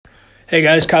Hey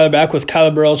guys, Kyler back with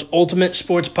Kyler Bourell's Ultimate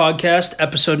Sports Podcast,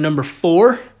 episode number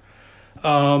 4.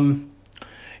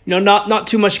 Not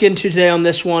too much to get into today on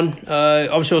this one.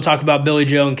 Obviously, we'll talk about Billy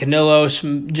Joe and Canelo,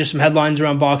 some headlines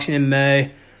around boxing in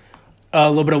May, a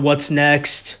little bit of what's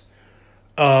next,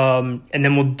 and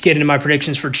then we'll get into my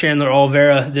predictions for Chandler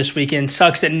Oliveira this weekend.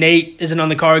 Sucks that Nate isn't on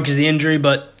the card because of the injury,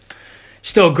 but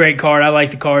still a great card. I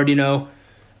like the card,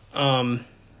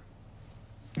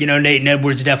 Nate and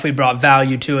Edwards definitely brought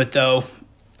value to it, though,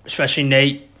 especially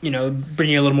Nate,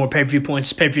 bringing a little more pay-per-view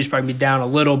points. Pay-per-view's probably going to be down a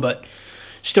little, but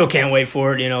still can't wait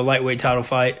for it, lightweight title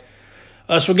fight.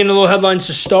 So we're getting a little headlines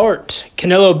to start.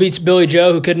 Canelo beats Billy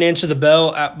Joe, who couldn't answer the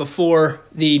bell before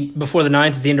the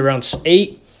 9th at the end of round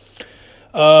 8.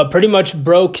 Pretty much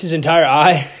broke his entire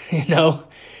eye,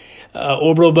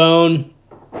 orbital bone.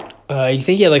 You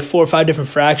think he had like 4 or 5 different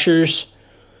fractures.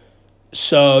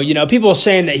 So, people are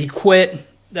saying that he quit.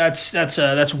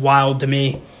 That's wild to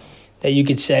me that you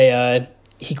could say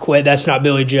he quit. That's not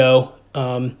Billy Joe.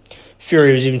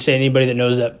 Fury was even saying anybody that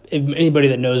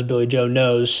knows Billy Joe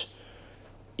knows,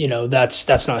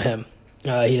 that's not him.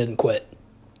 He doesn't quit.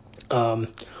 The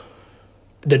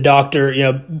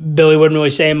doctor, Billy wouldn't really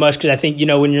say much because I think,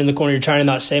 when you're in the corner, you're trying to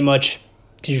not say much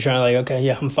because you're trying to okay,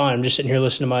 yeah, I'm fine. I'm just sitting here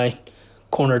listening to my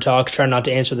corner talk, trying not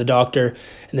to answer the doctor.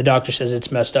 And the doctor says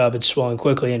it's messed up, it's swelling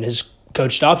quickly, and his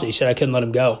coach stopped it. He said, I couldn't let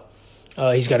him go.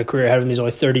 He's got a career ahead of him. He's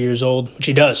only 30 years old, which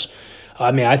he does.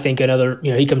 I think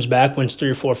he comes back, wins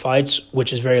 3 or 4 fights,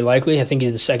 which is very likely. I think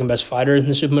he's the second best fighter in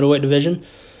the super middleweight division.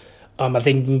 I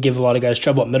think he can give a lot of guys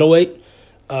trouble at middleweight.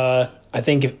 I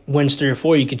think if wins 3 or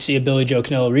 4, you could see a Billy Joe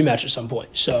Canelo rematch at some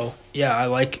point. So, yeah,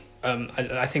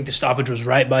 I think the stoppage was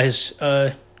right by his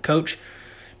coach.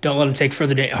 Don't let him take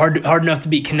further damage. Hard enough to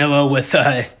beat Canelo with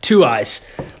 2 eyes,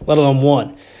 let alone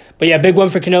 1. But, yeah, big one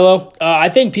for Canelo. I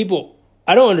think I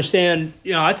don't understand.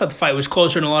 I thought the fight was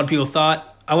closer than a lot of people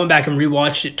thought. I went back and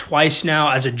rewatched it twice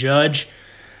now as a judge.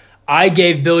 I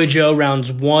gave Billy Joe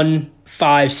rounds 1,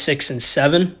 5, 6, and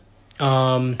 7.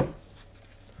 I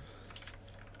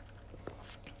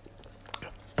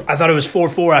thought it was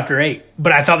 4-4 after 8,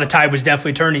 but I thought the tide was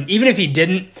definitely turning. Even if he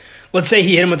didn't, let's say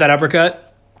he hit him with that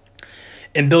uppercut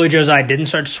and Billy Joe's eye didn't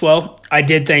start to swell, I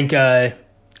did think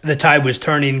the tide was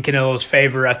turning in Canelo's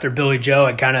favor after Billy Joe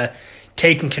had kind of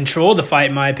taken control of the fight,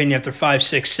 in my opinion, after 5,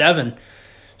 6, 7.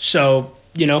 So,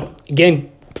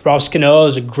 again, props Canelo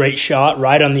is a great shot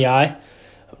right on the eye.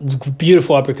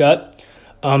 Beautiful uppercut.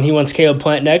 He wants Caleb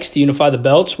Plant next to unify the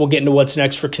belts. We'll get into what's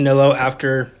next for Canelo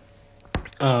after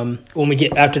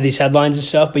these headlines and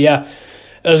stuff. But yeah,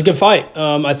 it was a good fight.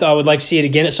 I thought I would like to see it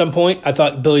again at some point. I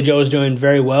thought Billy Joe was doing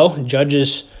very well.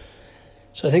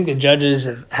 So I think the judges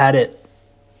have had it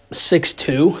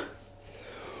 6-2.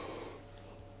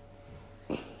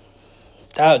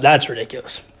 That's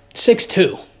ridiculous.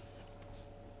 6-2.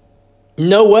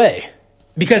 No way.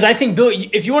 Because I think Billy,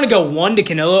 if you want to go 1 to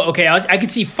Canelo, okay, I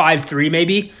could see 5-3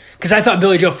 maybe. Because I thought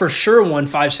Billy Joe for sure won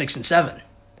 5, 6, and 7.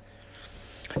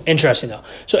 Interesting, though.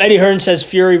 So Eddie Hearn says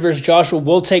Fury versus Joshua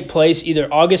will take place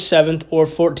either August 7th or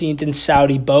 14th in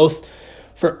Saudi. This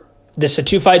is a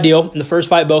 2-fight deal. In the first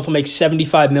fight, both will make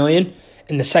 $75 million.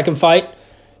 In the second fight,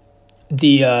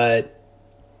 the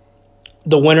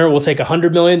winner will take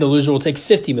 $100 million. The loser will take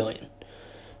 $50 million.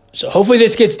 So hopefully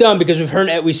this gets done because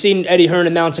we've seen Eddie Hearn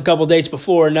announce a couple dates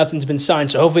before and nothing's been signed.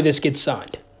 So hopefully this gets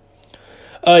signed.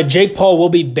 Jake Paul will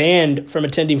be banned from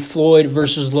attending Floyd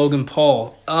versus Logan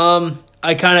Paul. Floyd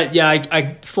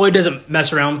doesn't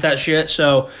mess around with that shit,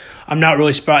 so I'm not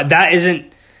really surprised. I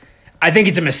think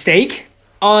it's a mistake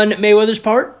on Mayweather's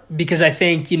part because I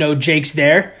think, Jake's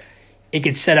there. It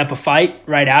could set up a fight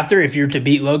right after if you're to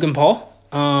beat Logan Paul.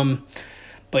 But,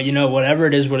 whatever,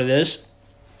 it is what it is.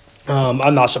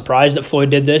 I'm not surprised that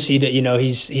Floyd did this.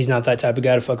 He's not that type of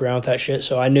guy to fuck around with that shit.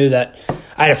 So I knew that.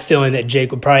 I had a feeling that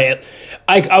Jake would probably.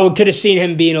 I could have seen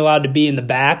him being allowed to be in the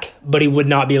back, but he would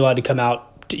not be allowed to come out.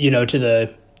 To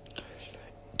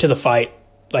the fight,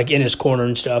 like in his corner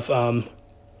and stuff. So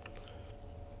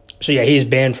yeah, he's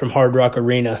banned from Hard Rock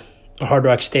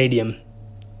Stadium.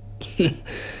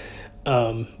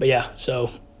 But yeah,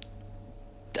 so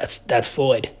that's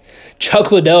Floyd.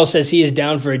 Chuck Liddell says he is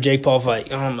down for a Jake Paul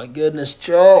fight. Oh my goodness,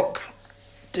 Chuck.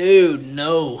 Dude,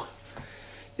 no.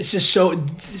 This is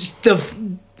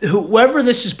whoever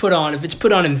this is put on, if it's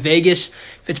put on in Vegas,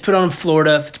 if it's put on in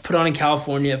Florida, if it's put on in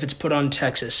California, if it's put on in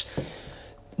Texas,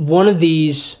 one of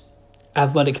these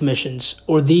athletic commissions,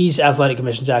 or these athletic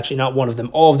commissions actually, not one of them,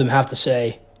 all of them have to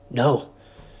say, no,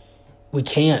 we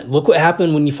can't. Look what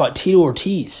happened when you fought Tito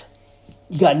Ortiz.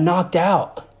 You got knocked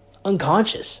out,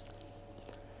 unconscious.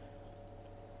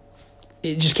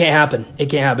 It just can't happen. It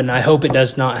can't happen. I hope it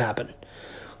does not happen.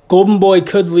 Golden Boy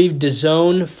could leave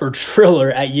DAZN for Triller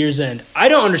at year's end. I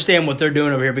don't understand what they're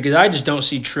doing over here because I just don't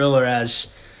see Triller as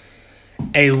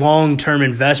a long-term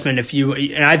investment.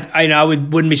 I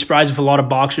wouldn't be surprised if a lot of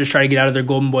boxers try to get out of their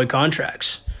Golden Boy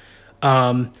contracts.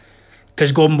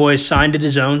 Because Golden Boy is signed to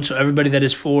DAZN, so everybody that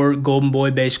is for Golden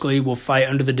Boy basically will fight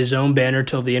under the DAZN banner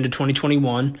till the end of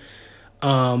 2021.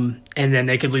 And then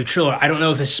they could leave Triller. I don't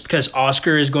know if it's because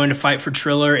Oscar is going to fight for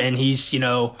Triller and he's,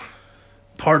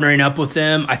 partnering up with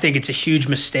them. I think it's a huge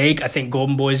mistake. I think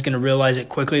Golden Boy is going to realize it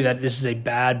quickly that this is a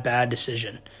bad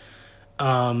decision.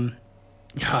 I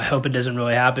hope it doesn't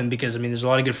really happen because, there's a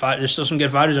lot of good fighters. There's still some good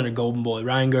fighters under Golden Boy.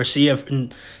 Ryan Garcia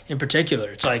in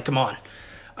particular. It's like, come on.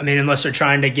 Unless they're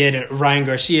trying to get a Ryan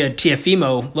Garcia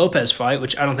Teofimo Lopez fight,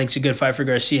 which I don't think is a good fight for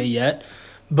Garcia yet.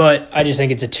 But I just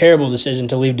think it's a terrible decision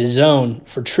to leave DAZN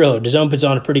for Triller. DAZN puts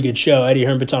on a pretty good show. Eddie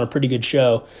Hearn puts on a pretty good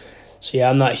show. So, yeah,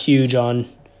 I'm not huge on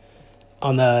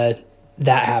that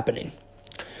happening.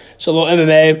 So, a little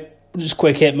MMA, just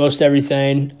quick hit most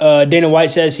everything. Dana White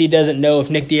says he doesn't know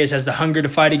if Nick Diaz has the hunger to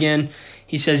fight again.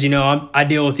 He says, I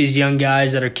deal with these young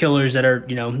guys that are killers that are,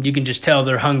 you can just tell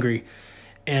they're hungry.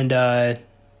 And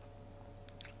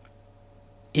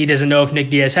he doesn't know if Nick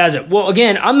Diaz has it. Well,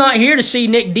 again, I'm not here to see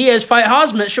Nick Diaz fight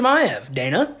Khamzat Chimaev,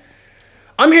 Dana.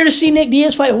 I'm here to see Nick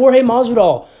Diaz fight Jorge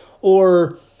Masvidal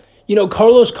or,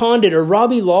 Carlos Condit or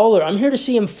Robbie Lawler. I'm here to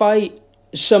see him fight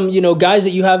some, guys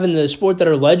that you have in the sport that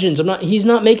are legends. He's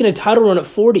not making a title run at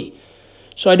 40.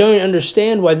 So I don't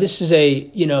understand why this is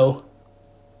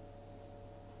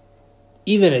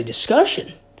even a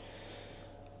discussion.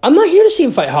 I'm not here to see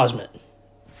him fight Khamzat.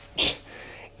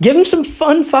 Give him some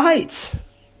fun fights.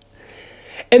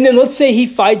 And then let's say he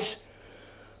first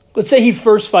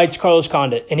fights Carlos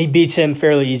Condit and he beats him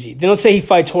fairly easy. Then let's say he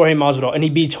fights Jorge Masvidal and he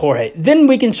beats Jorge. Then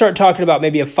we can start talking about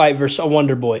maybe a fight versus a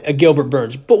Wonder Boy, a Gilbert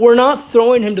Burns. But we're not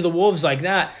throwing him to the wolves like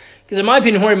that because in my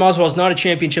opinion, Jorge Masvidal is not a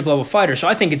championship level fighter. So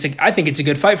I think it's a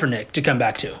good fight for Nick to come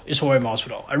back to is Jorge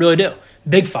Masvidal. I really do.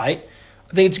 Big fight.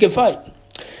 I think it's a good fight.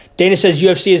 Dana says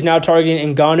UFC is now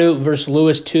targeting Ngannou versus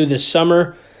Lewis 2 this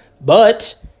summer,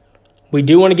 but we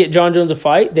do want to get John Jones a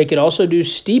fight. They could also do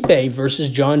Stipe versus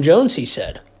John Jones, he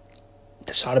said.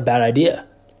 That's not a bad idea.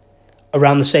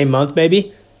 Around the same month,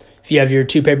 maybe. If you have your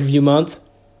 2 pay-per-view month,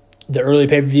 the early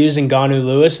pay-per-views, Ngannou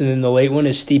Lewis, and then the late one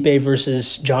is Stipe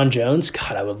versus John Jones.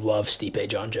 God, I would love Stipe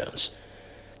John Jones.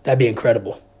 That'd be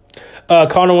incredible.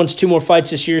 Conor wants 2 more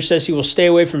fights this year, says he will stay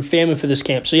away from family for this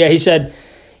camp. So, yeah, he said,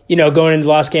 going into the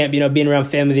last camp, being around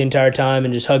family the entire time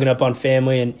and just hugging up on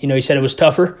family. And, he said it was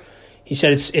tougher. He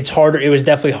said it's harder. It was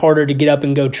definitely harder to get up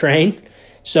and go train.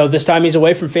 So this time he's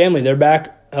away from family. They're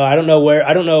back. I don't know where.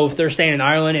 I don't know if they're staying in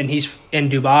Ireland and he's in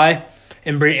Dubai.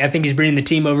 And I think he's bringing the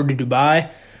team over to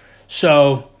Dubai.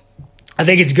 So I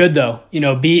think it's good though.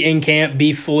 Be in camp,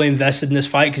 be fully invested in this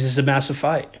fight because it's a massive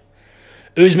fight.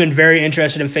 Usman very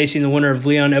interested in facing the winner of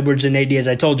Leon Edwards and Nate Diaz.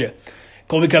 I told you,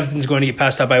 Colby Covington's going to get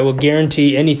passed up. I will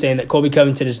guarantee anything that Colby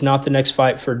Covington is not the next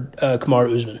fight for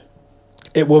Kamaru Usman.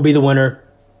 It will be the winner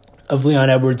of Leon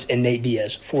Edwards and Nate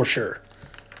Diaz, for sure.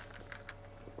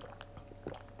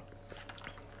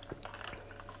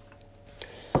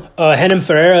 Renan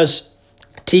Ferreira's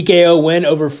TKO win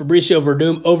over Fabricio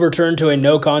Verdum overturned to a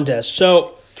no contest.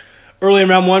 So, early in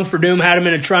round 1, Verdum had him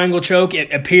in a triangle choke.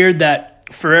 It appeared that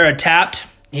Ferreira tapped.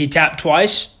 He tapped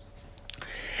twice.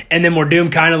 And then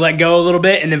Verdum kind of let go a little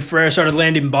bit, and then Ferreira started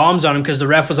landing bombs on him because the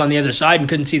ref was on the other side and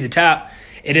couldn't see the tap.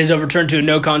 It is overturned to a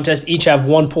no contest. Each have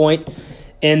 1 point.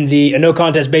 A no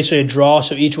contest, basically a draw,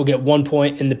 so each will get 1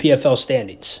 point in the PFL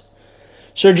standings.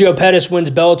 Sergio Pettis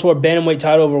wins Bellator bantamweight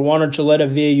title over Juan Archuleta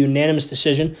via unanimous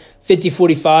decision,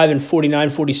 50-45 and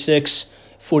 49-46,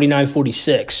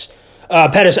 49-46.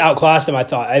 Pettis outclassed him, I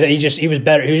thought. He was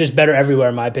better. He was just better everywhere,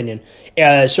 in my opinion.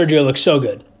 Sergio looks so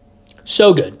good,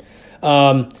 so good.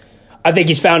 I think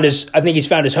he's found his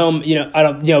home.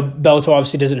 Bellator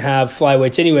obviously doesn't have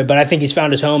flyweights anyway, but I think he's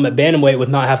found his home at bantamweight with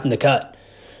not having to cut.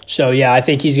 So, yeah, I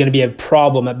think he's going to be a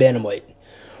problem at bantamweight.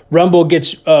 Rumble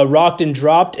gets rocked and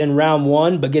dropped in round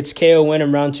 1, but gets KO win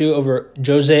in round 2 over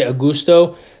Jose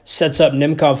Augusto. Sets up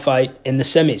Nemkov fight in the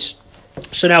semis.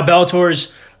 So now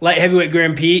Bellator's light heavyweight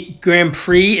Grand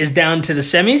Prix is down to the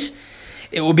semis.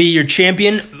 It will be your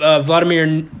champion, Vladimir.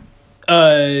 Is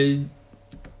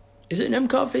it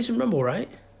Nemkov facing Rumble, right?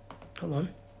 Hold on.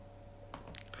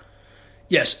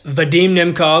 Yes, Vadim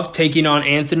Nemkov taking on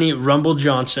Anthony Rumble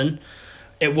Johnson.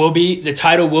 The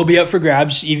title will be up for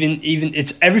grabs. Even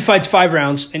it's every fight's 5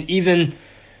 rounds, and even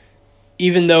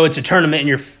though it's a tournament and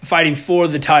you're fighting for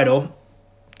the title,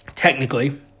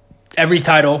 technically, every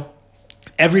fight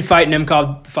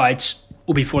Nemkov fights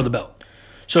will be for the belt.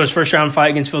 So his first round fight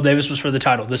against Phil Davis was for the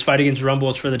title. This fight against Rumble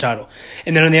is for the title.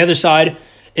 And then on the other side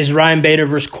is Ryan Bader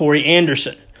versus Corey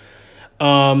Anderson.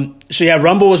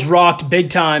 Rumble was rocked big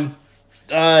time.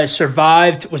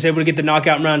 Survived, was able to get the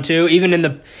knockout in round 2. He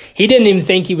didn't even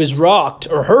think he was rocked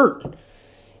or hurt.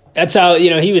 That's how,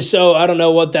 he was so, I don't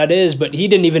know what that is, but he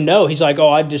didn't even know. He's like, oh,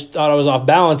 I just thought I was off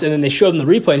balance. And then they showed him the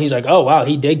replay, and he's like, oh, wow,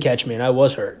 he did catch me, and I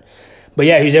was hurt. But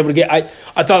yeah, he was able to get, I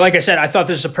thought, like I said, I thought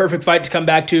this was a perfect fight to come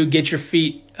back to, get your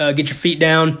feet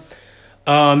down.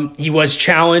 He was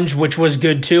challenged, which was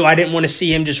good too. I didn't want to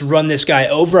see him just run this guy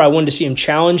over. I wanted to see him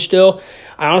challenged still.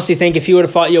 I honestly think if he would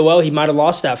have fought Yoel, he might have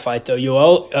lost that fight, though.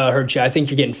 Yoel hurt you. I think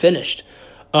you're getting finished.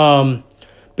 But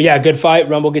yeah, good fight.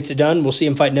 Rumble gets it done. We'll see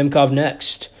him fight Nemkov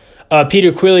next.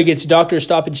 Peter Queally gets doctor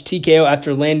stoppage TKO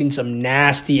after landing some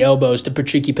nasty elbows to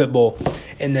Patricky Pitbull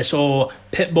in this whole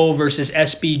Pitbull versus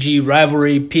SBG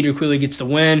rivalry. Peter Queally gets the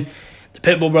win. The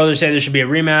Pitbull brothers say there should be a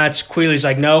rematch. Queally's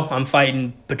like, no, I'm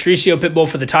fighting Patricio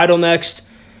Pitbull for the title next.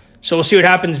 So we'll see what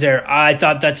happens there. I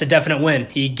thought that's a definite win.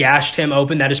 He gashed him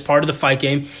open. That is part of the fight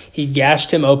game. He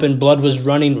gashed him open. Blood was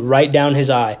running right down his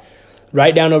eye.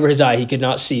 Right down over his eye. He could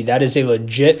not see. That is a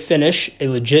legit finish, a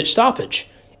legit stoppage.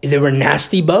 They were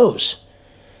nasty bows.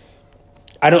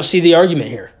 I don't see the argument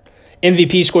here.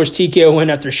 MVP scores TKO win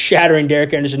after shattering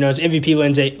Derek Anderson's nose. MVP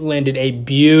landed a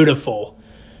beautiful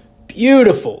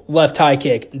left high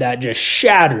kick that just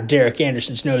shattered Derek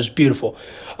Anderson's nose. Beautiful.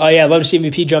 I'd love to see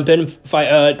MVP jump in and fight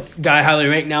a guy highly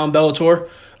ranked now in Bellator.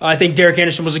 I think Derek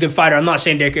Anderson was a good fighter. I'm not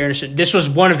saying Derek Anderson. This was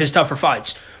one of his tougher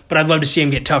fights, but I'd love to see him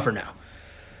get tougher now.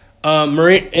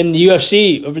 In the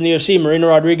UFC, Marina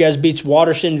Rodriguez beats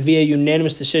Waterson via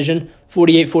unanimous decision,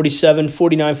 48-47,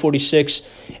 49-46,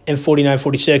 and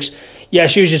 49-46. Yeah,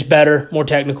 she was just better, more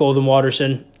technical than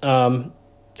Waterson. I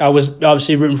was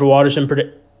obviously rooting for Waterson,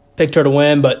 picked her to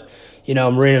win, but,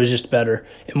 Marina was just better.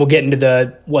 And we'll get into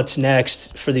the what's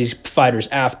next for these fighters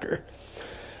after.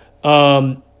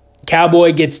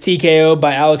 Cowboy gets TKO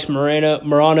by Alex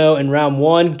Morano in round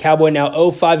 1. Cowboy now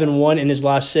 0-5-1 in his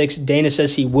last 6. Dana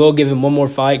says he will give him one more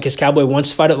fight because Cowboy wants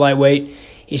to fight at lightweight.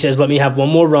 He says, let me have one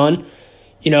more run.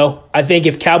 I think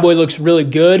if Cowboy looks really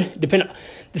good, the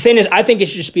thing is, I think it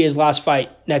should just be his last fight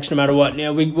next no matter what.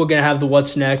 We're going to have the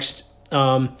what's next.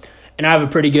 And I have a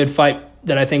pretty good fight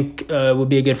that I think would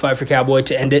be a good fight for Cowboy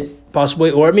to end it, possibly.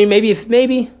 Or, maybe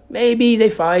they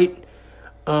fight.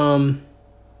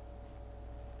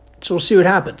 So we'll see what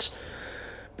happens.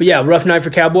 But yeah, rough night for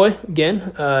Cowboy again.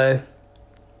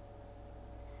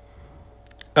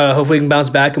 Hopefully he can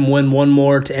bounce back and win one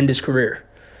more to end his career.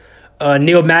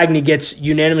 Neil Magny gets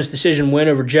unanimous decision win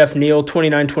over Jeff Neal,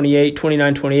 29-28,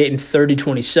 29-28, and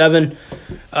 30-27.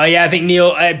 I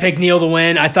picked Neal to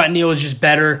win. I thought Neal was just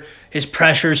better. His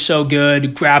pressure's so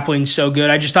good, grappling's so good.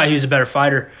 I just thought he was a better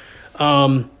fighter.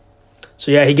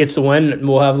 He gets the win, and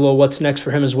we'll have a little what's next for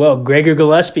him as well. Gregor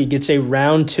Gillespie gets a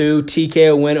round 2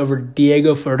 TKO win over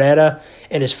Diego Ferreira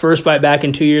in his first fight back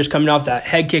in 2 years, coming off that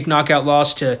head kick knockout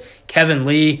loss to Kevin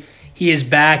Lee. He is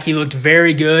back. He looked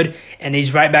very good, and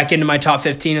he's right back into my top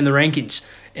 15 in the rankings.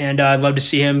 And I'd love to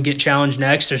see him get challenged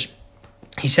next.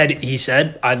 He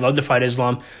said, I'd love to fight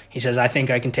Islam. He says, I think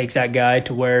I can take that guy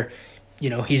to where,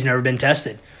 he's never been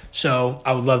tested. So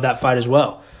I would love that fight as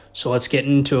well. So let's get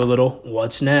into a little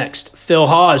what's next. Phil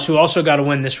Hawes, who also got a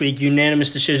win this week,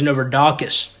 unanimous decision over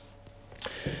Dawkins.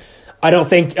 I don't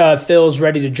think Phil's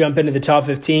ready to jump into the top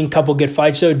 15. Couple good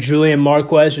fights, though. Julian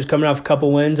Marquez, who's coming off a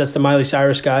couple wins. That's the Miley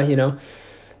Cyrus guy,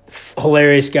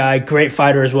 Hilarious guy. Great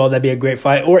fighter as well. That'd be a great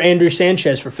fight. Or Andrew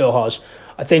Sanchez for Phil Hawes.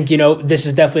 I think, this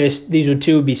is definitely these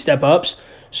would be step-ups.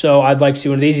 So I'd like to see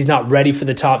one of these. He's not ready for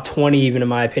the top 20 even, in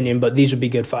my opinion, but these would be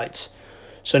good fights.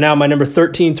 So now my number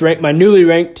 13th ranked, my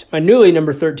newly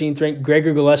number 13th ranked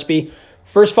Gregor Gillespie.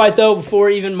 First fight, though,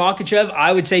 before even Makhachev,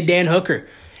 I would say Dan Hooker.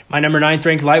 My number 9th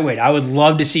ranked lightweight. I would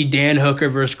love to see Dan Hooker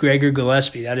versus Gregor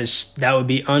Gillespie. That would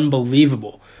be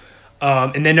unbelievable.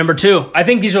 And then number 2, I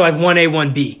think these are like 1A,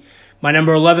 1B. My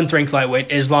number 11th ranked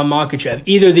lightweight, Islam Makhachev.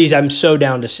 Either of these I'm so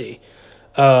down to see.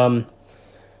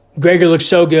 Gregor looks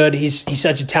so good. He's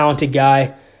such a talented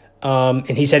guy.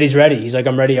 And he said he's ready. He's like,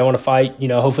 I'm ready. I want to fight,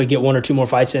 hopefully get 1 or 2 more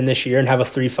fights in this year and have a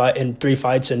 3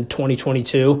 fights in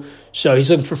 2022. So he's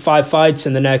looking for 5 fights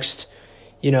in the next,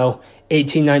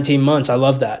 18, 19 months. I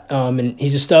love that. And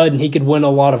he's a stud, and he could win a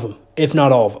lot of them, if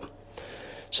not all of them.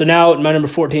 So now my number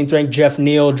 14th ranked Jeff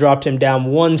Neal dropped him down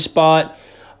 1 spot.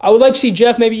 I would like to see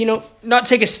Jeff maybe, not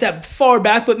take a step far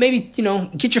back, but maybe,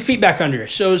 get your feet back under you.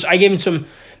 So I gave him some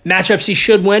matchups he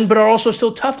should win, but are also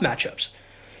still tough matchups.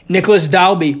 Nicholas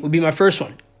Dalby would be my first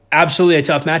one. Absolutely a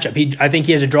tough matchup. I think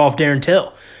he has a draw of Darren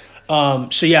Till. A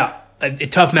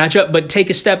tough matchup, but take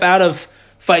a step out of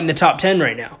fighting the top 10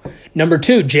 right now. Number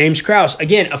 2, James Krause.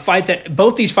 Again, a fight that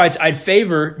both these fights I'd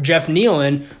favor Jeff Neal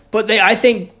in, but I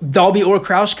think Dalby or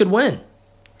Krause could win.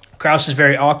 Krause is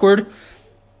very awkward,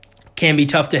 can be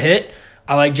tough to hit.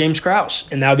 I like James Krause,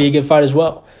 and that would be a good fight as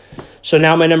well. So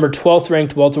now my number 12th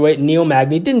ranked welterweight, Neil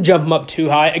Magny. Didn't jump him up too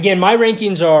high. Again, my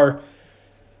rankings are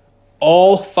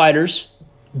all fighters,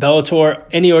 Bellator,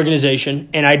 any organization,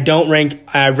 and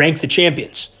I rank the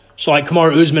champions. So like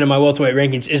Kamaru Usman in my welterweight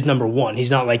rankings is number 1. He's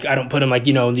not like, I don't put him like,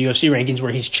 in the UFC rankings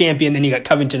where he's champion, then you got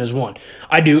Covington as 1.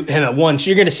 I do him at 1. So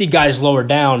you're going to see guys lower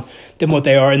down than what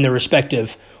they are in their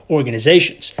respective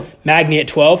organizations. Magny at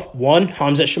 12, 1,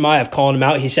 Khamzat Chimaev calling him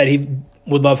out. He said he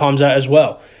would love Khamzat as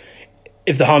well.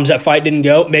 If the Khamzat fight didn't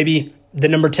go, maybe the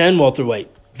number 10 welterweight,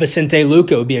 Vicente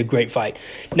Luque, would be a great fight.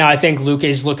 Now, I think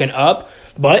Luque's looking up,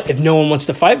 but if no one wants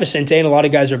to fight Vicente and a lot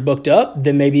of guys are booked up,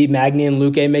 then maybe Magny and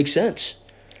Luque make sense.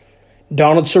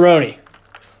 Donald Cerrone.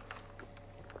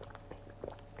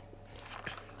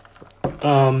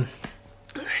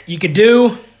 You could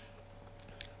do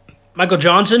Michael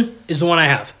Johnson is the one I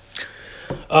have.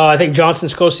 I think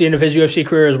Johnson's close to the end of his UFC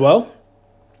career as well.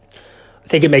 I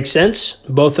think it makes sense.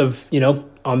 Both of,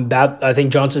 I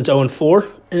think Johnson's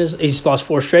 0-4. He's lost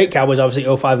 4 straight. Cowboys obviously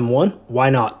 0-5-1.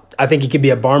 Why not? I think it could be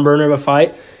a barn burner of a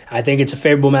fight. I think it's a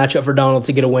favorable matchup for Donald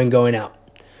to get a win going out.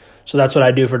 So that's what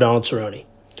I do for Donald Cerrone.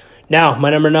 Now, my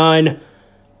number 9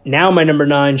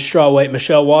 strawweight,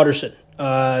 Michelle Waterson.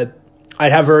 I'd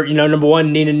have her, number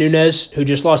 1, Nina Nunes, who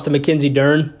just lost to Mackenzie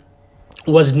Dern.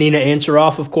 Was Nina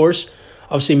Ansaroff, of course.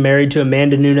 Obviously married to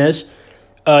Amanda Nunes.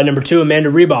 Number 2, Amanda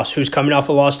Ribas, who's coming off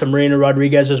a loss to Marina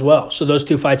Rodriguez as well. So those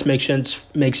 2 fights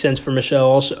make sense for Michelle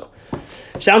also.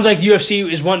 Sounds like the UFC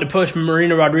is wanting to push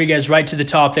Marina Rodriguez right to the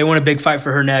top. They want a big fight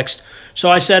for her next. So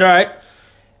I said, all right,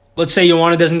 let's say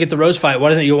Joanna doesn't get the Rose fight. Why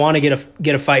doesn't Joanna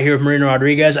get a fight here with Marina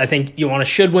Rodriguez? I think Joanna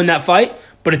should win that fight,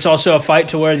 but it's also a fight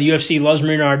to where the UFC loves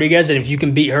Marina Rodriguez, and if you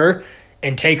can beat her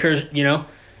and take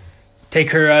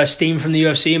her steam from the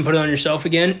UFC and put it on yourself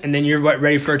again, and then you're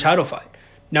ready for a title fight.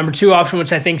 Number 2 option,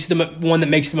 which I think is the one that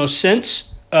makes the most sense,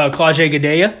 Claudia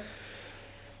Gadelha.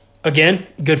 Again,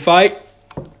 good fight.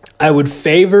 I would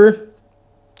favor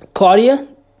Claudia,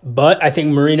 but I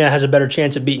think Marina has a better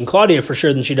chance of beating Claudia for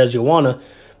sure than she does Joanna.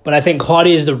 But I think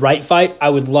Claudia is the right fight. I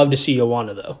would love to see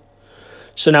Joanna, though.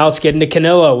 So now let's get into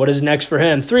Canelo. What is next for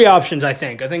him? 3 options, I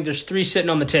think. I think there's 3 sitting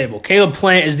on the table. Caleb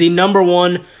Plant is the number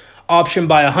 1 option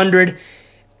by 100.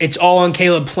 It's all on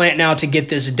Caleb Plant now to get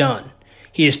this done.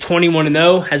 He is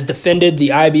 21-0, has defended the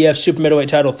IBF super middleweight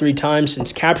title 3 times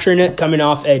since capturing it, coming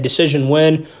off a decision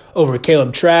win over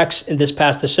Caleb Trax in this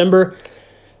past December.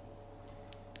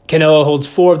 Canelo holds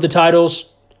 4 of the titles.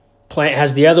 Plant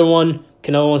has the other one.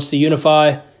 Canelo wants to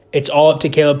unify. It's all up to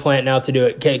Caleb Plant now to do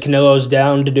it. Canelo's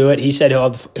down to do it. He said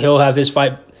he'll have his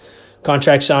fight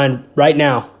contract signed right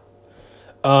now.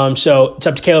 So it's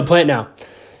up to Caleb Plant now.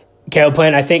 Caleb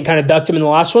Plant, I think, kind of ducked him in the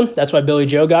last one. That's why Billy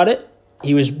Joe got it.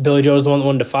 Billy Joe was the one that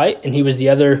wanted to fight, and he was the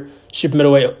other super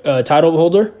middleweight title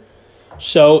holder.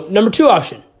 So number 2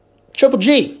 option, Triple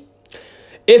G.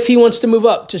 If he wants to move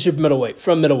up to super middleweight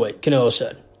from middleweight, Canelo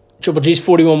said. Triple G's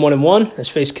 41-1-1, has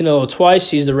faced Canelo twice.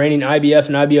 He's the reigning IBF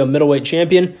and IBO middleweight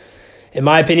champion. In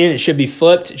my opinion, it should be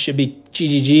flipped. It should be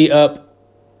GGG up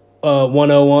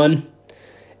 101.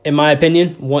 In my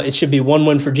opinion, it should be 1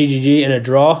 win for GGG and a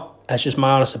draw. That's just my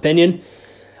honest opinion.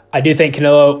 I do think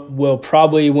Canelo will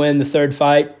probably win the 3rd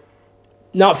fight.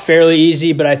 Not fairly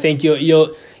easy, but I think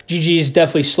GG's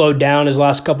definitely slowed down his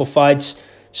last couple fights.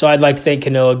 So I'd like to think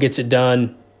Canelo gets it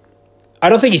done. I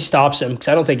don't think he stops him because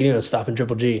I don't think anyone's stopping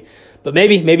Triple G. But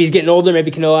maybe he's getting older.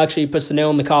 Maybe Canelo actually puts the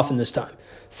nail in the coffin this time.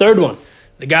 3rd one,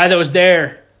 the guy that was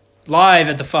there live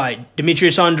at the fight,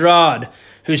 Demetrius Andrade,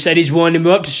 who said he's willing to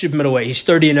move up to super middleweight. He's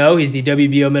 30-0. He's the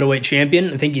WBO middleweight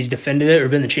champion. I think he's defended it or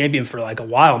been the champion for like a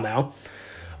while now.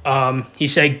 He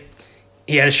said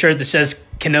he had a shirt that says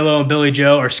Canelo and Billy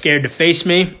Joe are scared to face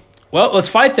me. Well, let's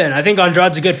fight then. I think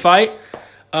Andrade's a good fight.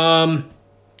 I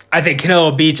think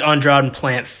Canelo beats Andrade and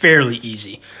Plant fairly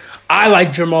easy. I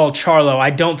like Jamal Charlo. I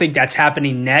don't think that's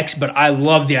happening next, but I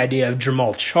love the idea of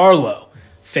Jamal Charlo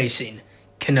facing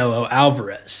Canelo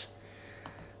Alvarez.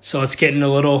 So let's get into a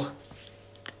little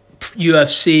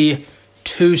UFC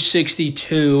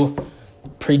 262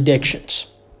 predictions.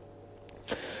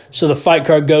 So the fight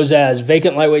card goes as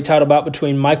vacant lightweight title bout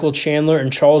between Michael Chandler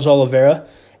and Charles Oliveira,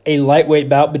 a lightweight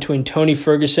bout between Tony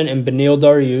Ferguson and Beneil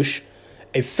Dariush,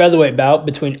 a featherweight bout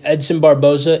between Edson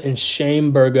Barboza and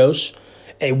Shane Burgos,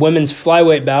 a women's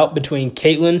flyweight bout between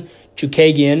Caitlin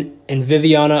Chukagian and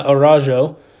Viviana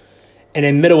Araújo, and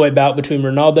a middleweight bout between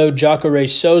Ronaldo Jacare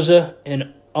Souza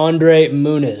and Andre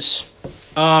Muniz.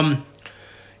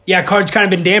 Yeah, card's kind of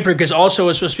been dampered because also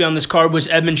was supposed to be on this card was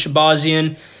Edmund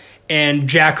Shabazian and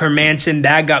Jack Hermanson.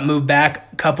 That got moved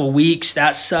back a couple weeks.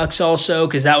 That sucks also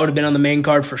because that would have been on the main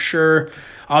card for sure.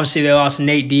 Obviously, they lost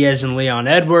Nate Diaz and Leon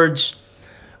Edwards.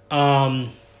 Yeah,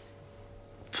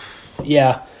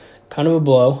 kind of a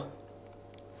blow.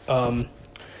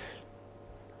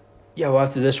 Yeah, well,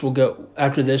 after this, we're going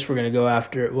to go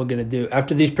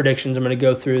after these predictions, I'm going to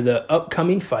go through the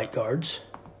upcoming fight cards.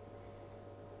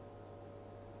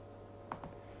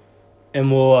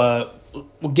 And we'll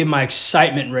give my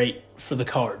excitement rate for the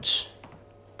cards.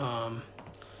 So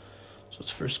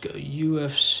let's first go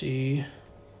UFC.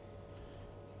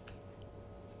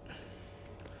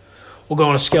 We'll go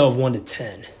on a scale of 1 to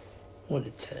 10. 1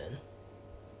 to 10.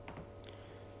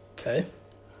 Okay,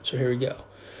 so here we go.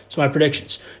 So my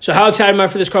predictions. So how excited am I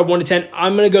for this card, 1 to 10?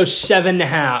 I'm going to go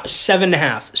 7.5.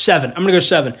 7.5. I'm going to go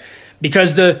 7.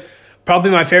 Because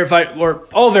probably my favorite fight, or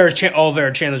Oliveira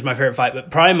Chandler's my favorite fight, but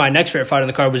probably my next favorite fight on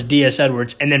the card was Diaz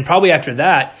Edwards. And then probably after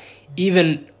that,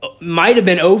 even might have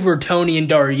been over Tony and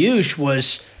Dariush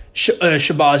was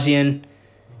Shabazian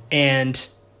and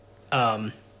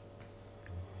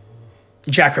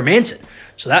Jack Hermanson.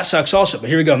 So that sucks also. But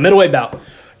here we go. Middleweight bout.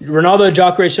 Ronaldo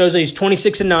Jacare Souza, he's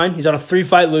 26-9. He's on a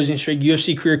 3-fight losing streak.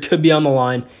 UFC career could be on the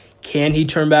line. Can he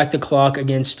turn back the clock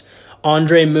against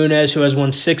Andre Muniz, who has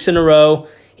won 6 in a row?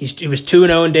 He was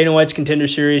 2-0 in Dana White's Contender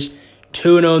Series,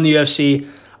 2-0 in the UFC.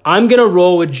 I'm going to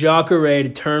roll with Jacare to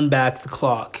turn back the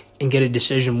clock and get a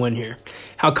decision win here.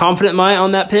 How confident am I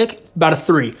on that pick? About a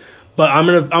 3. But I'm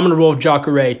gonna roll with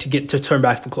Jacare to turn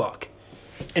back the clock.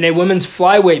 In a women's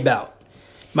flyweight bout,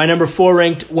 my number 4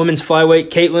 ranked women's flyweight,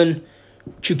 Caitlin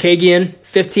Chukagian,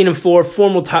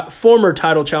 15-4, former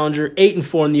title challenger,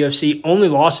 8-4 in the UFC, only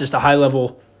losses to high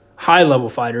level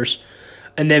fighters.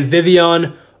 And then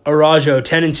Viviane Araújo,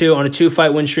 10-2 on a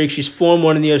 2-fight win streak. She's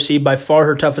 4-1 in the UFC, by far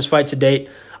her toughest fight to date.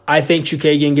 I think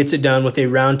Chukagian gets it done with a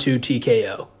round 2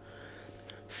 TKO.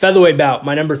 Featherweight bout,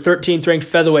 my number 13th ranked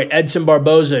featherweight, Edson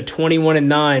Barboza,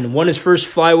 21-9, won his first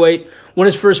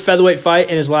featherweight fight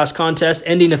in his last contest,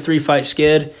 ending a 3-fight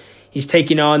skid. He's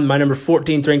taking on my number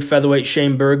 14th ranked featherweight,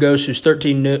 Shane Burgos, who's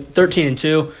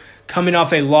 13-2, coming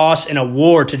off a loss in a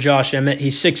war to Josh Emmett.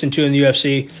 He's 6-2 in the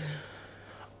UFC.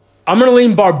 I'm going to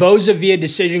lean Barboza via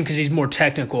decision because he's more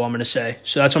technical, I'm going to say.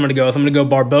 So that's what I'm going to go with. I'm going to go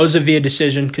Barboza via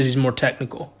decision because he's more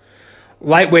technical.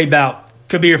 Lightweight bout.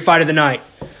 Could be your fight of the night.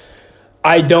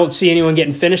 I don't see anyone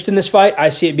getting finished in this fight. I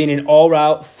see it being an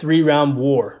all-out 3-round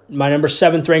war. My number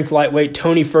 7th ranked lightweight,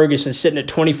 Tony Ferguson, sitting at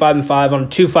 25-5 on a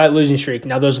 2-fight losing streak.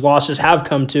 Now, those losses have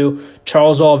come to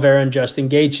Charles Oliveira and Justin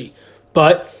Gaethje.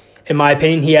 But, in my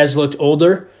opinion, he has looked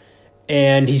older,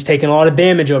 and he's taken a lot of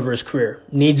damage over his career.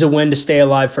 Needs a win to stay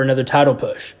alive for another title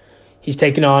push. He's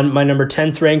taken on my number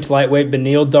 10th ranked lightweight,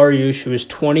 Beneil Dariush, who is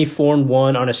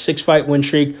 24-1 on a 6-fight win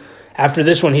streak. After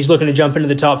this one, he's looking to jump into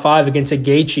the top 5 against a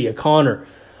Gaethje, a Conor,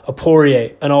 a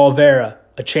Poirier, an Oliveira,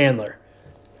 a Chandler.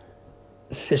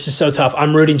 This is so tough.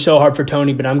 I'm rooting so hard for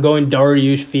Tony, but I'm going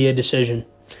Dariush via decision.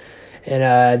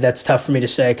 And that's tough for me to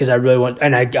say because I really want –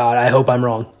 and I hope I'm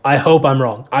wrong.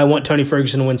 I want Tony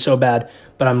Ferguson to win so bad,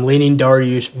 but I'm leaning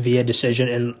Dariush via decision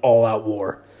in an all-out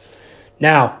war.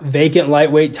 Now, vacant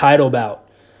lightweight title bout.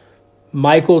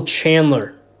 Michael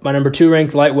Chandler, my number 2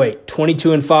 ranked lightweight,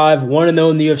 22-5,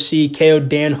 1-0 in the UFC, KO'd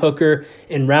Dan Hooker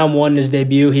in round 1 in his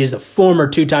debut. He is the former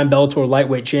 2-time Bellator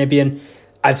lightweight champion.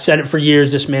 I've said it for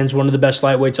years, this man's one of the best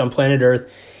lightweights on planet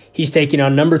Earth. He's taking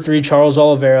on number 3 Charles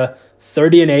Oliveira,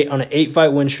 30-8 on an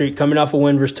 8-fight win streak, coming off a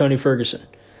win versus Tony Ferguson.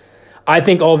 I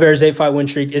think Oliveira's 8-fight win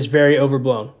streak is very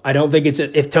overblown. I don't think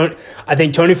I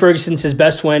think Tony Ferguson's his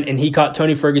best win, and he caught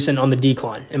Tony Ferguson on the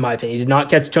decline, in my opinion. He did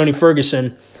not catch Tony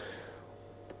Ferguson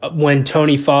when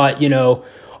Tony fought,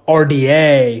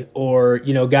 RDA or,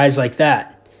 guys like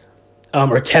that,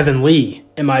 or Kevin Lee,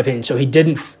 in my opinion. So he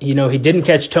didn't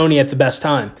catch Tony at the best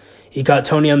time. He caught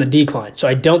Tony on the decline. So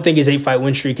I don't think his 8-fight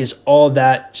win streak is all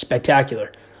that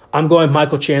spectacular. I'm going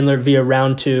Michael Chandler via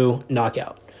round 2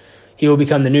 knockout. He will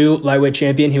become the new lightweight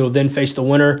champion. He will then face the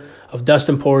winner of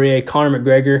Dustin Poirier, Conor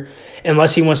McGregor.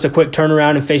 Unless he wants to quick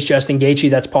turnaround and face Justin Gaethje,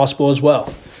 that's possible as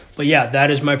well. But yeah, that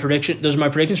is my prediction. Those are my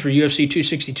predictions for UFC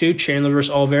 262, Chandler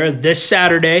versus Oliveira, this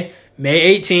Saturday,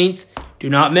 May 18th. Do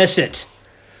not miss it.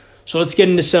 So let's get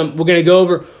into some. We're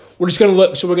just going to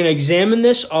look. So we're going to examine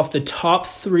this off the top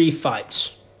 3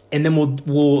 fights, and then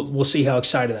we'll see how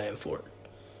excited I am for it.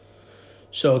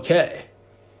 So okay.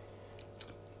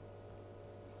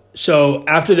 So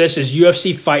after this is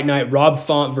UFC Fight Night, Rob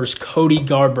Font versus Cody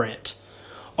Garbrandt.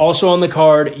 Also on the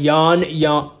card, Jan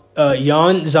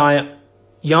Zion,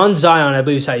 I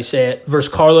believe is how you say it,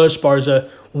 versus Carlos Esparza.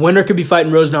 Winner could be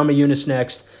fighting Rose Namajunas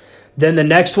next. Then the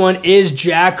next one is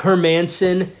Jack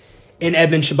Hermanson and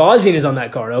Edmund Shabazian is on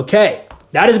that card. Okay.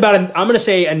 That is I'm going to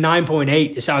say a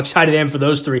 9.8 is how excited I am for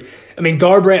those three. I mean,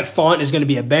 Garbrandt Font is going to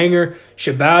be a banger.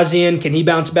 Shabazian, can he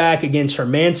bounce back against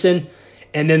Hermanson?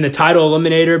 And then the title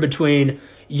eliminator between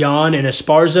Jan and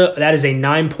Esparza, that is a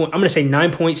I'm going to say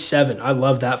 9.7. I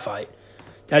love that fight.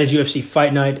 That is UFC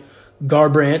Fight Night.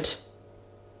 Garbrandt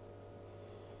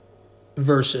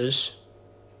versus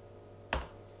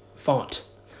Font.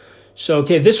 So,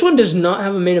 okay, this one does not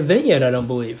have a main event yet, I don't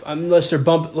believe. Unless they're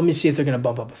let me see if they're going to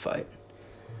bump up a fight.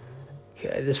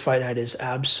 Okay, this fight night is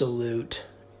absolute.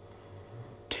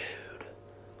 Dude,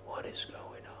 what is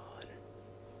going on?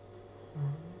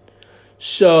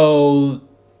 So,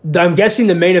 I'm guessing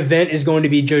the main event is going to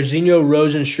be Jairzinho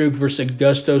Rozenstruik versus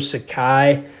Augusto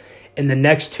Sakai. And the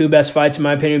next two best fights, in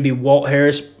my opinion, would be Walt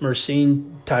Harris, Mercedes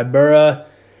Tybura,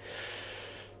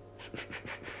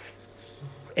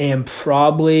 and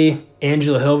probably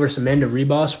Angela Hill versus Amanda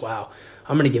Ribas. Wow.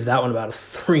 I'm going to give that one about a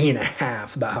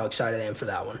 3.5 about how excited I am for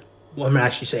that one. Well, I'm going to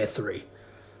actually say a 3.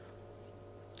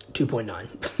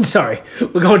 2.9. Sorry.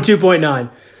 We're going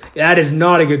 2.9. That is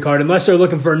not a good card unless they're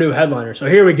looking for a new headliner. So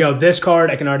here we go. This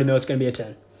card, I can already know it's going to be a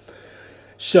 10.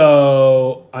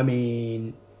 So, I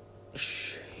mean,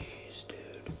 jeez,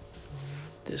 dude.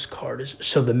 This card is...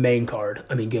 So the main card.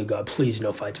 I mean, good God, please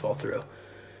no fights fall through.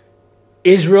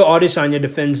 Israel Adesanya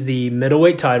defends the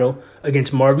middleweight title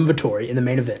against Marvin Vettori in the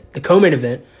main event. The co-main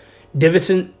event,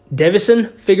 Davison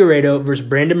Figueiredo versus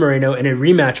Brandon Moreno in a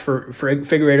rematch for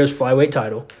Figueiredo's flyweight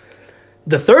title.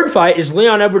 The third fight is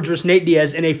Leon Edwards versus Nate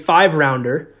Diaz in a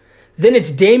 5-rounder. Then it's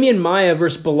Damian Maia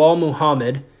versus Bilal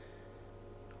Muhammad.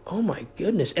 Oh my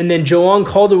goodness. And then Joanne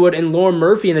Calderwood and Lauren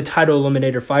Murphy in a title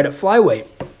eliminator fight at flyweight.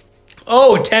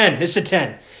 Oh, 10. This is a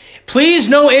 10. Please,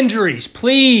 no injuries.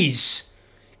 Please.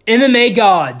 MMA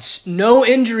gods, no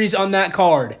injuries on that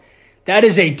card. That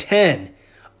is a 10.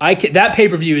 That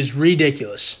pay-per-view is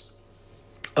ridiculous.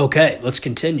 Okay, let's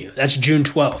continue. That's June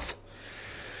 12th.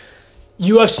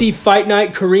 UFC Fight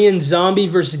Night, Korean Zombie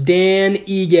versus Dan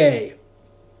Ige.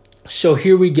 So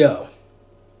here we go.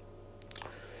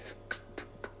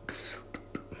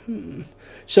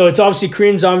 So it's obviously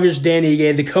Korean Zombie versus Dan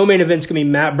Ige. The co-main event's going to be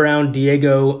Matt Brown,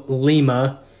 Diego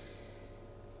Lima.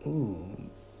 Ooh.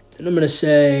 And I'm going to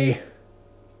say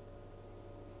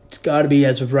it's got to be,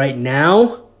 as of right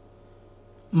now,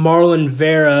 Marlon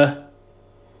Vera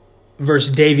versus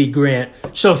Davey Grant.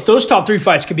 So if those top three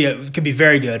fights could be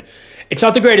very good. It's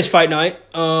not the greatest fight night.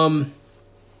 So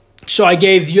I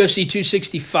gave UFC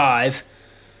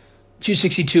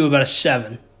 262 about a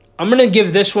 7. I'm going to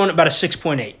give this one about a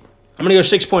 6.8. I'm going to go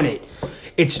 6.8.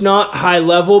 It's not high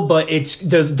level, but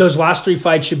those last three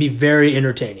fights should be very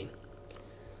entertaining.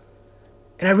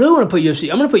 And I really want to put UFC...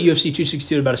 I'm going to put UFC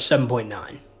 262 at about a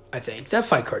 7.9, I think. That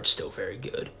fight card's still very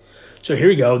good. So here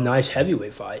we go. Nice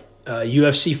heavyweight fight.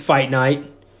 UFC Fight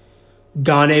Night.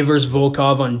 Gane versus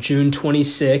Volkov on June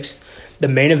 26th. The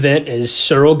main event is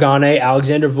Cyril Gane,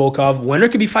 Alexander Volkov. Winner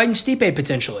could be fighting Stipe,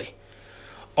 potentially.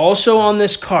 Also on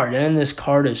this card, and this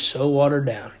card is so watered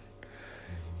down.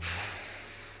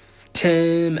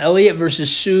 Tim Elliott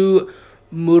versus Sue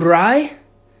Murai.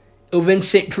 Ovince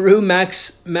St. Preux,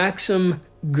 Maxim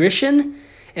Grishin,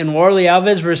 and Warley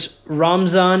Alves versus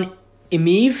Ramzan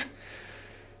Imiv.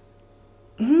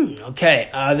 Okay,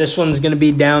 this one's going to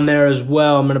be down there as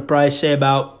well. I'm going to probably say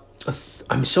about...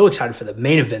 I'm so excited for the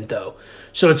main event, though.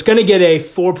 So it's going to get a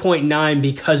 4.9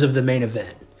 because of the main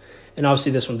event. And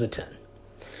obviously this one's a 10.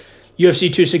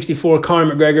 UFC 264,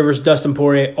 Conor McGregor versus Dustin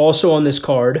Poirier. Also on this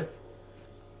card,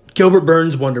 Gilbert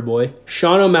Burns, Wonderboy,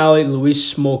 Sean O'Malley,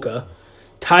 Luis Smolka,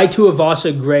 Tai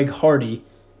Tuivasa, Greg Hardy.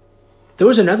 There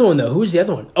was another one, though. Who was the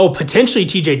other one? Oh, potentially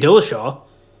TJ Dillashaw.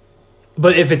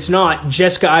 But if it's not,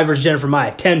 Jessica Eye versus Jennifer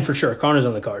Maia. 10 for sure. Connor's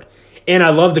on the card. And I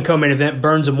love the co-main event,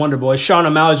 Burns and Wonderboy. Sean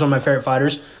O'Malley's one of my favorite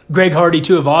fighters. Greg Hardy,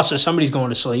 Tuivasa. Somebody's going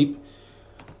to sleep.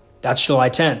 That's July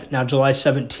 10th. Now, July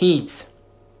 17th.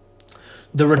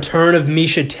 The return of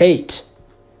Miesha Tate.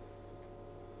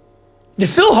 Did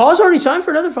Phil Hawes already sign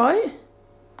for another fight?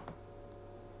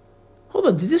 Hold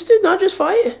on, did this dude not just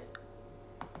fight?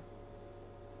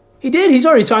 He did. He's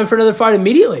already signed for another fight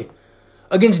immediately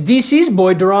against DC's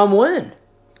boy, Deron Nguyen,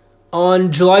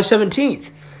 on July 17th.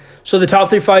 So the top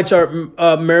three fights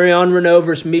are Marion Renault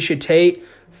versus Miesha Tate,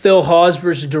 Phil Hawes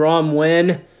versus Deron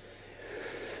Nguyen,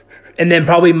 and then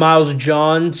probably Miles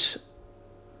Johns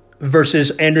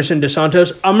versus Anderson Dos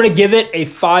Santos. I'm going to give it a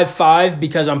 5-5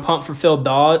 because I'm pumped for Phil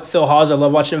Hawes. I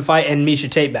love watching him fight, and Miesha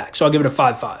Tate back. So I'll give it a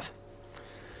 5-5.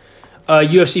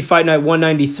 UFC Fight Night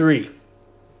 193.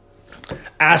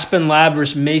 Aspen Ladd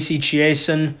versus Macy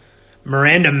Chiasson.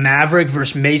 Miranda Maverick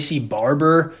versus Macy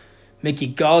Barber. Mickey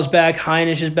Gall's back.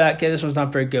 Heinisch is back. Okay, this one's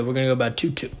not very good. We're going to go about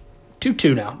 2-2.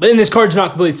 2-2 now. But then this card's not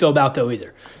completely filled out, though,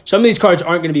 either. Some of these cards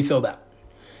aren't going to be filled out.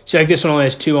 See, like this one only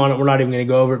has 2 on it. We're not even going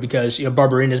to go over it because,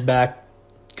 Barberina's back.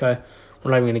 Okay.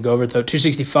 We're not even going to go over it, though.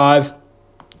 265.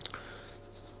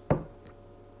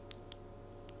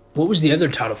 What was the other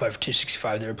title fight for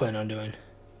 265 they were planning on doing?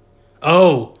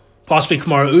 Oh, possibly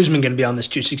Kamaru Usman going to be on this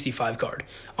 265 card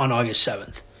on August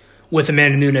 7th with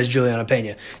Amanda Nunes, Juliana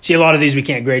Pena. See, a lot of these we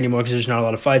can't grade anymore because there's not a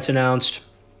lot of fights announced.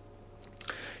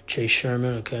 Chase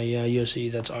Sherman, okay, yeah,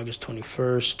 UFC, that's August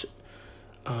 21st.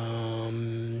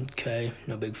 Okay,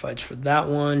 no big fights for that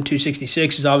one.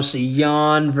 266 is obviously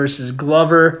Jan versus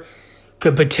Glover.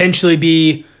 Could potentially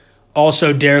be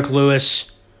also Derek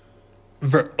Lewis.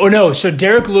 So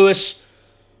Derek Lewis,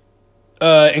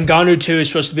 Ngannou 2 is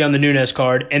supposed to be on the Nunes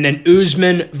card, and then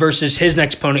Usman versus his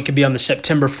next opponent could be on the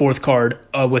September 4th card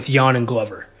with Jan and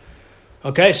Glover.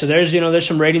 Okay, so there's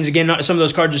some ratings. Again, some of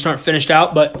those cards just aren't finished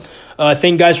out, but thank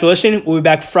you guys for listening. We'll be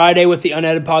back Friday with the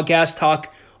Unedited Podcast,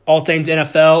 talk all things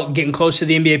NFL, getting close to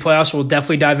the NBA playoffs. We'll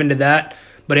definitely dive into that.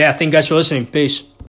 But yeah, thank you guys for listening. Peace.